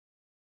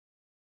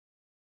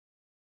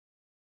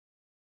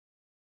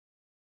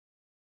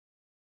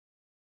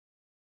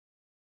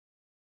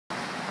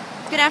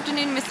Good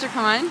afternoon, Mr.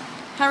 Khan.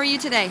 How are you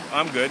today?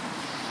 I'm good.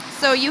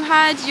 So you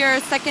had your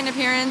second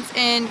appearance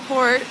in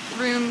court,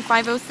 room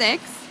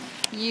 506.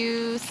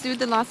 You sued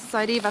the Law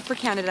Society of Upper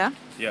Canada.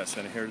 Yes,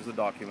 and here's the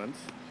documents.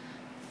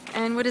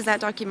 And what does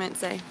that document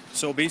say?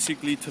 So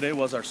basically, today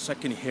was our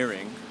second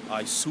hearing.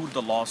 I sued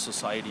the Law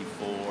Society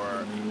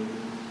for...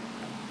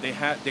 They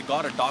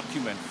got a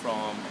document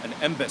from an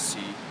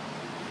embassy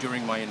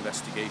during my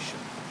investigation.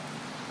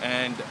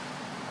 And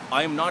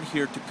I am not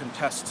here to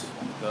contest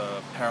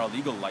the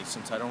paralegal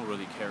license. I don't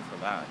really care for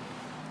that.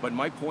 But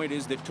my point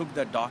is they took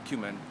that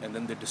document and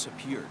then they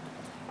disappeared.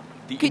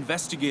 The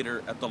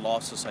investigator at the Law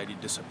Society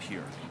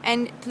disappeared.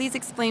 And please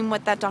explain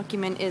what that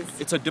document is.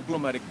 It's a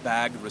diplomatic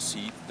bag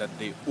receipt that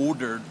they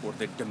ordered or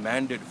they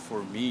demanded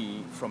from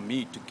me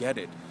to get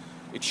it.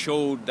 It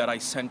showed that I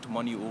sent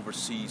money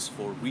overseas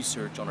for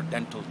research on a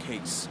dental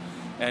case.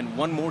 And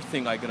one more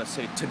thing I'm gonna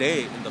say,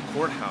 today in the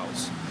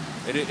courthouse,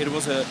 it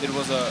was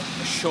a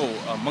show,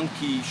 a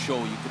monkey show,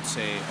 you could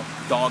say,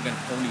 a dog and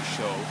pony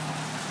show.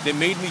 They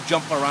made me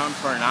jump around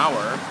for an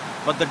hour,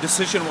 but the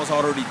decision was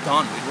already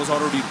done. It was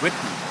already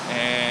written,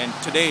 and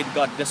today it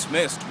got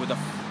dismissed with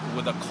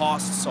a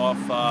cost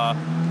of,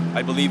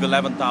 I believe,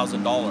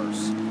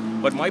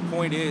 $11,000. But my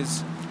point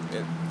is,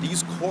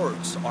 these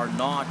courts are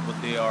not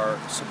what they are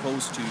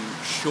supposed to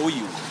show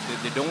you.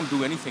 They don't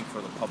do anything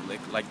for the public,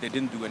 like they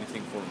didn't do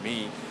anything for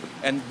me.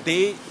 And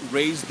they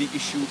raised the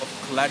issue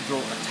of collateral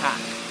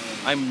attack.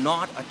 I'm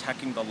not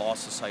attacking the Law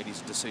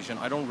Society's decision.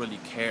 I don't really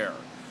care.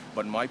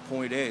 But my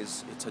point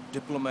is, it's a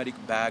diplomatic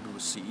bag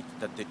receipt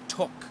that they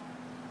took,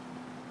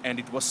 and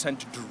it was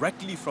sent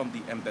directly from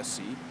the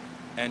embassy.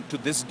 And to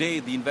this day,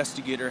 the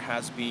investigator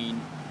has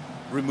been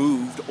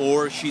removed,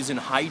 or she's in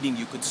hiding,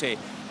 you could say.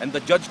 And the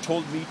judge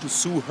told me to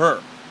sue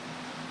her.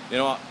 You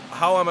know,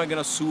 how am I going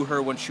to sue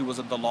her when she was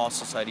at the Law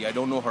Society? I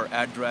don't know her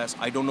address.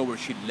 I don't know where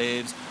she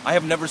lives. I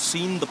have never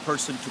seen the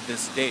person to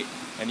this day.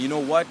 And you know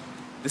what?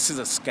 This is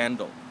a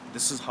scandal.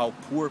 This is how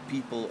poor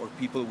people or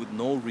people with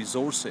no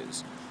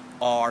resources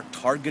are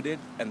targeted,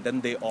 and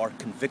then they are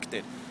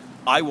convicted.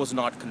 I was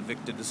not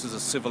convicted. This is a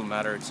civil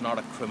matter. It's not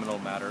a criminal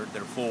matter.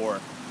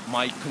 Therefore,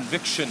 my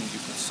conviction, you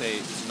could say,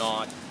 is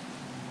not,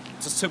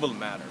 it's a civil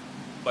matter.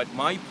 But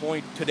my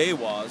point today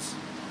was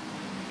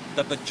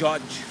that the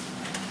judge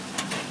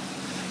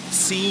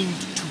seemed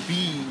to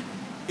be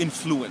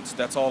influenced.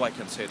 That's all I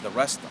can say. The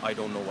rest, I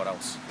don't know what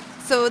else.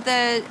 So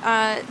the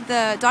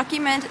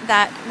document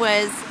that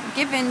was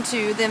given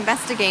to the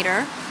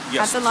investigator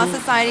at the Law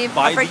Society of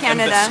Upper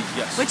Canada, embassy,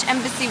 yes. Which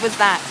embassy was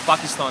that?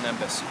 Pakistan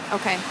Embassy.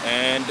 Okay.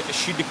 And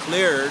she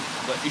declared,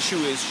 the issue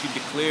is she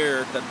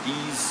declared that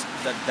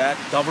that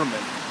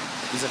government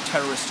is a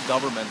terrorist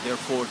government,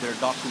 therefore their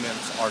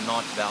documents are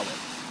not valid,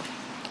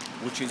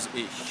 which is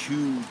a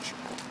huge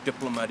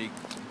diplomatic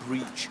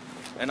breach.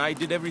 And I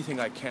did everything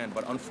I can,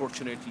 but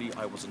unfortunately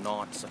I was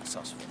not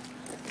successful.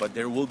 But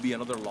there will be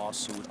another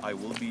lawsuit. I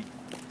will be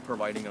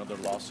providing another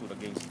lawsuit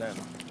against them,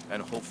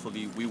 and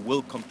hopefully we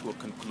will come to a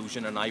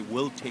conclusion, and I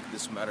will take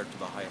this matter to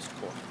the highest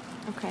court.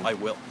 Okay. I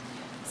will.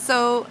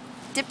 So,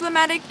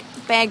 diplomatic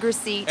bag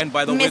receipt and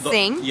by the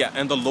missing. way,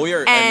 and the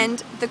lawyer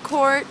and the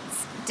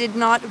courts did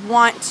not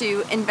want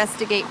to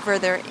investigate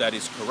further. That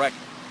is correct.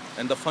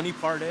 And the funny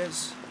part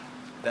is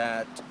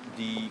that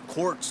the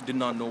courts did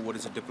not know what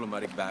is a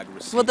diplomatic bag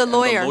receipt. Well, the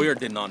lawyer. And the lawyer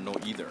did not know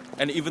either.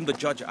 And even the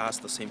judge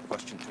asked the same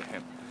question to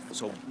him.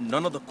 So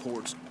none of the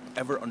courts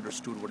ever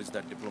understood what is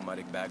that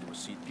diplomatic bag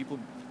receipt.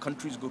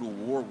 Countries go to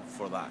war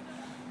for that.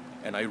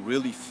 And I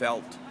really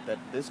felt that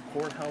this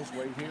courthouse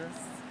right here,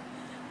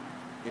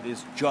 it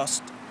is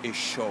just a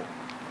show.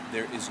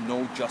 There is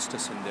no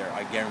justice in there,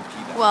 I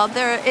guarantee that. Well,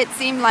 it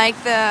seemed like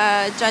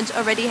the judge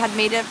already had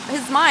made up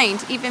his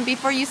mind even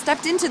before you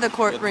stepped into the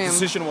courtroom. The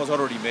decision was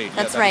already made.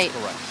 That's that right. Is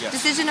correct. Yes.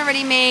 Decision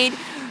already made.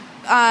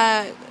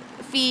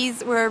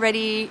 Fees were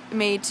already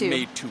made too.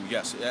 Made too,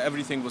 yes.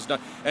 Everything was done.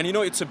 And you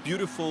know, it's a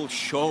beautiful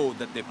show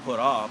that they put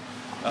up.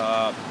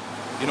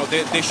 You know,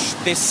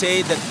 they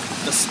say that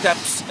the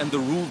steps and the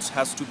rules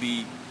has to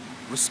be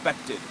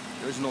respected.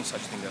 There's no such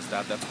thing as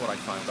that. That's what I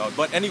found out.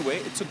 But anyway,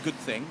 it's a good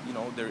thing. You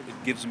know,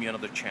 it gives me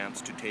another chance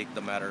to take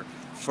the matter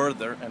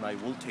further, and I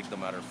will take the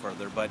matter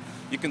further. But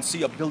you can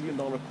see $1 billion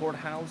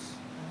courthouse.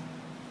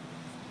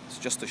 It's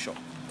just a show.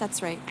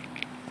 That's right.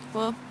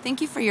 Well, thank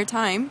you for your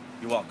time.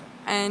 You're welcome.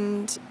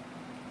 And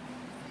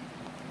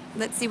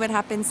let's see what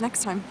happens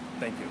next time.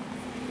 Thank you.